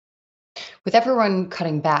With everyone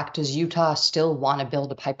cutting back, does Utah still want to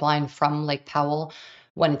build a pipeline from Lake Powell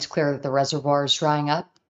when it's clear that the reservoir is drying up?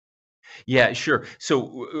 Yeah, sure.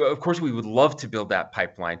 So, of course, we would love to build that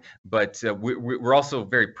pipeline, but we're also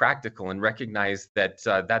very practical and recognize that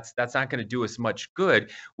that's not going to do us much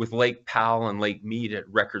good with Lake Powell and Lake Mead at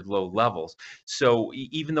record low levels. So,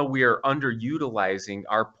 even though we are underutilizing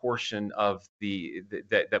our portion of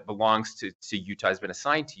that belongs to Utah, has been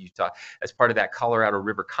assigned to Utah as part of that Colorado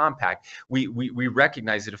River Compact, we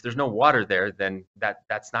recognize that if there's no water there, then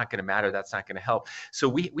that's not going to matter. That's not going to help. So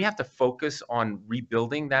we have to focus on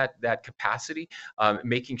rebuilding that capacity,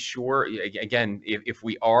 making sure again if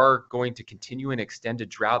we are going to continue an extended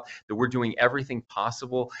drought, that we're doing everything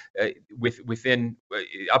possible within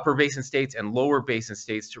upper basin states and lower basin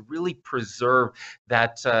states to really preserve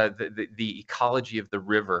the ecology of the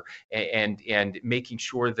river, and making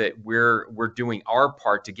sure that we're doing our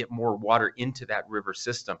part to get more water into that river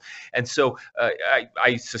system. And so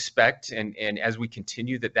I suspect, and as we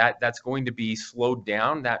continue, that's going to be slowed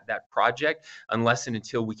down, that project, unless and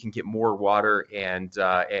until we can get more water and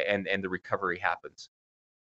the recovery happens.